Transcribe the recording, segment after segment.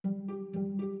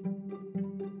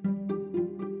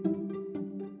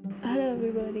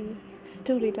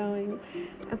story time.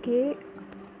 Okay,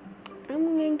 I'm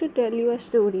going to tell you a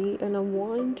story and I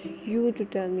want you to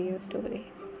tell me a story.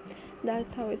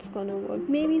 That's how it's gonna work.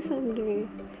 Maybe someday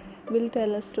we'll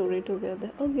tell a story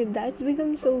together. Okay, that's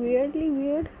become so weirdly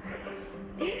weird.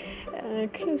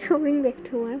 Okay, coming back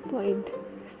to my point.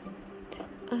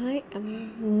 I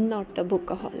am not a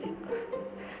bookaholic.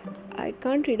 I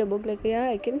can't read a book like, yeah,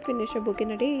 I can finish a book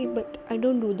in a day, but I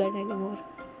don't do that anymore.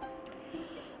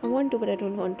 I want to, but I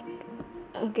don't want to.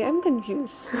 Okay, I'm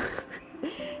confused.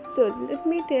 So let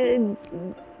me tell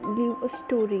you a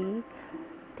story.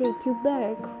 Take you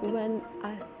back when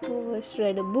I first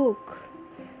read a book,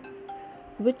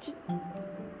 which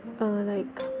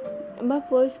my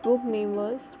first book name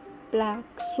was Black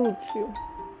Suits You.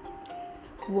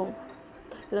 Wow.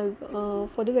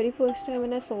 For the very first time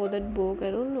when I saw that book, I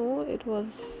don't know, it was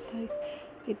like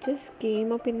it just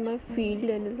came up in my field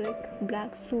and it's like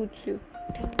black suits you.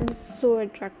 I'm so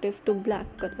attractive to black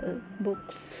color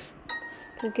books.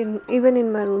 Even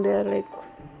in my room there are like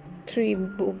 3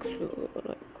 books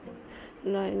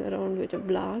lying around which are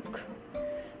black.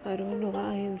 I don't know why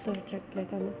I am so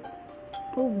attracted.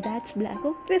 Oh, that's black.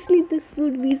 Obviously, this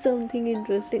would be something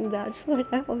interesting. That's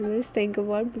what I always think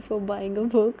about before buying a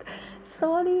book.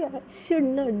 Sorry, I should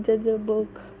not judge a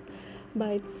book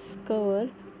by its cover,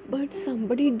 but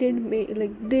somebody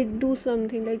did do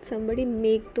something, like somebody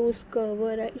make those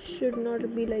cover. I should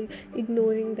not be like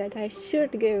ignoring that. I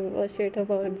should give a shit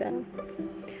about that.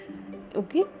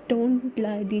 Okay, don't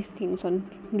lie these things on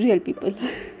real people.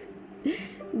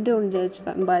 Don't judge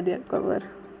them by their cover.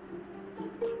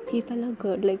 People are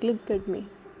good, like look at me.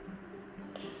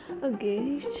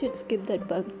 Okay, should skip that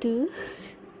part too.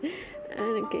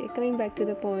 And okay, coming back to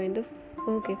the point of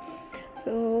okay,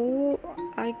 so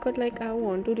I got like I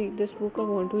want to read this book.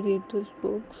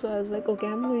 So I was like, okay,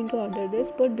 I'm going to order this,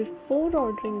 but before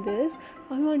ordering this,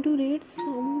 I want to read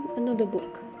another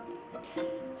book.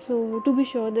 So to be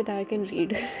sure that I can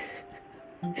read.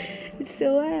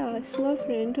 So I asked my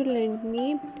friend to lend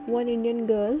me One Indian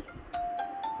Girl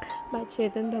by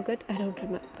Chetan Bhagat. I don't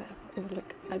remember.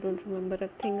 I don't remember a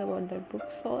thing about that book.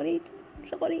 Sorry.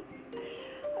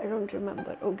 I don't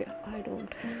remember. Okay, I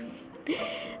don't.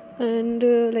 And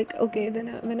okay, then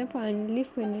when I finally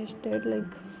finished it,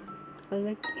 I was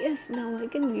like, yes, now I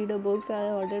can read a book. So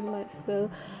I ordered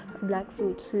myself Black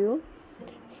Suits You.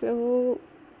 So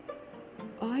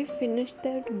I finished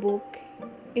that book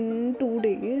in 2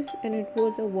 days, and it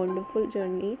was a wonderful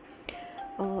journey.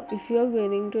 If you are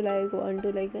willing to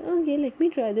okay, let me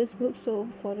try this book. So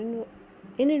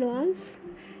in advance,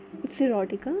 it's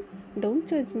erotica. Don't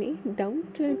judge me.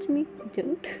 Don't.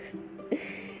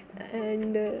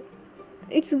 And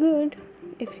it's good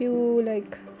if you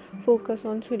focus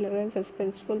on thriller and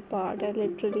suspenseful part. I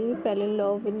literally fell in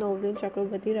love with Naveen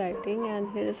Chakrabarty writing and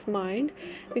his mind,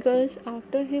 because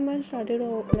after him I started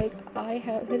I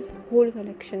have his whole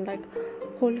collection.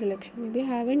 Maybe I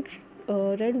haven't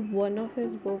read one of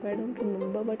his books, I don't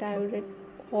remember, but I have read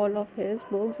all of his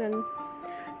books and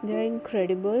they are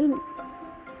incredible.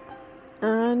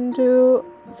 And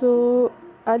so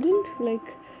I didn't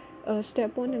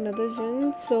step on another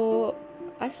gen, so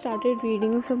I started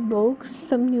reading some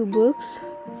new books.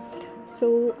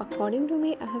 So according to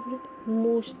me, I have read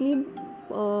mostly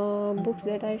books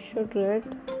that I should read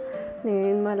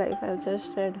in my life. I've just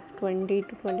read 20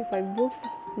 to 25 books,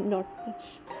 not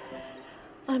much.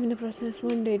 I'm in the process.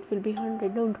 One day it will be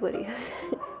 100, don't worry.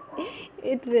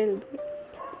 It will be.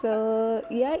 So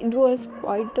yeah, it was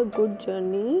quite a good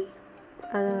journey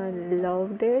and I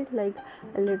loved it.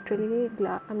 I'm literally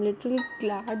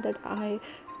glad that I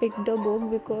picked a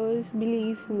book, because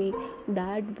believe me,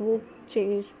 that book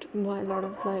changed my lot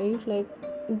of life.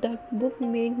 That book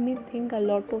made me think a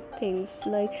lot of things,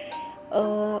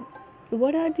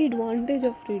 what are the advantage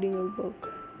of reading a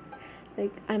book.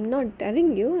 I'm not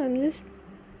telling you, I'm just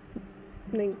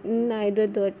neither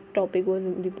the topic was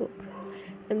in the book.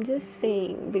 I'm just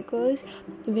saying, because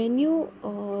when you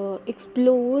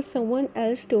explore someone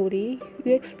else's story,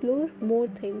 you explore more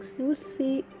things. You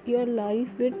see your life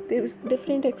with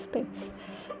different aspects.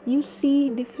 You see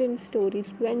different stories.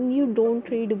 When you don't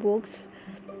read books,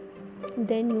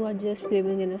 then you are just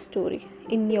living in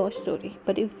your story.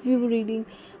 But if you're reading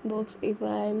books, if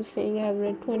I am saying I have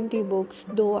read 20 books,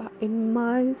 though in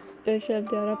my shelf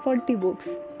there are 40 books,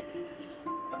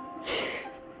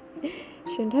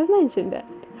 shouldn't have mentioned that.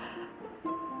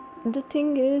 The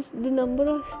thing is, the number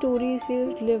of stories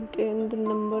you've lived in, the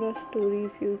number of stories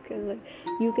you can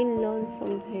learn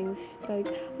from things.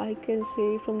 I can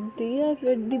say, from the day I've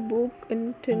read the book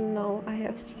until now, I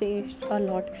have changed a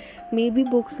lot. Maybe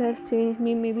books have changed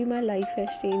me, maybe my life has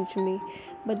changed me.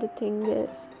 But the thing is,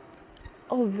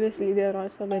 obviously there are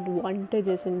some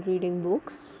advantages in reading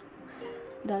books.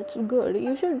 That's good.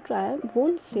 You should try.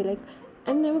 Won't say like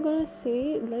I'm never gonna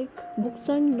say like books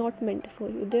are not meant for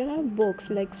you. There are books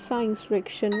like science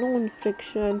fiction,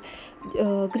 non-fiction,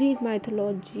 Greek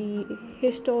mythology,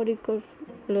 historical,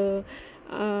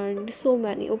 and so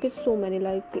many. Okay, so many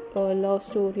like love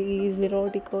stories,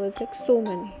 eroticals, like so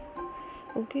many.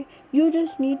 Okay, you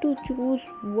just need to choose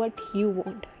what you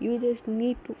want. You just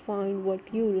need to find what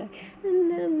you like,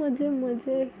 and then मजे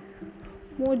मजे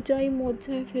मौजा ही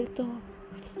मौजा है फिर तो.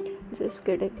 Just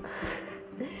kidding.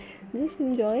 Just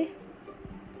enjoy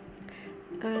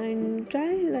and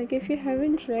try. Like if you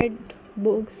haven't read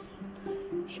books,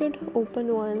 should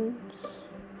open one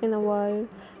in a while.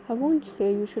 I won't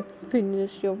say you should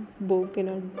finish your book in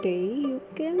a day. You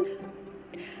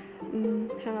can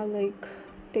have like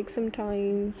take some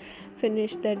time,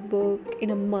 finish that book in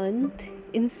a month,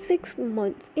 in 6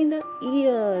 months, in a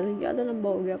year. ज़्यादा लंबा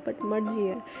हो गया but मर्जी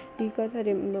है. Because I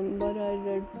remember I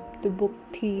read the book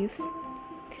Thief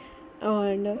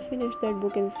and I finished that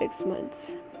book in 6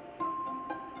 months.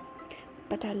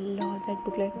 But I love that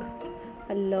book. Like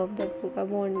I love that book. I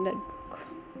want that book.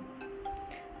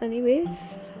 Anyways,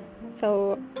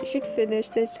 so you should finish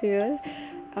this here.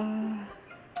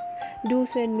 Do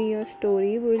send me your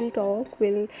story. We'll talk.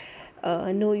 We'll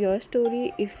know your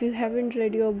story. If you haven't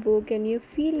read your book and you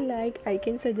feel like I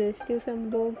can suggest you some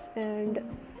books, and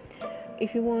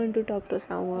if you want to talk to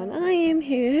someone, I am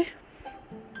here.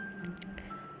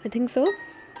 I think so.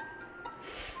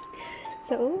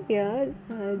 So yeah,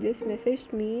 just message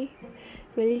me.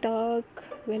 We'll talk.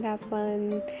 We'll have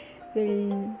fun.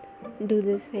 We'll do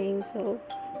this thing. So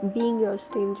being your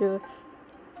stranger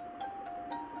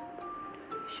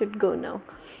should go now.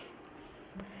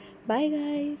 Bye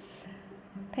guys.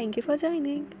 Thank you for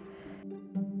joining.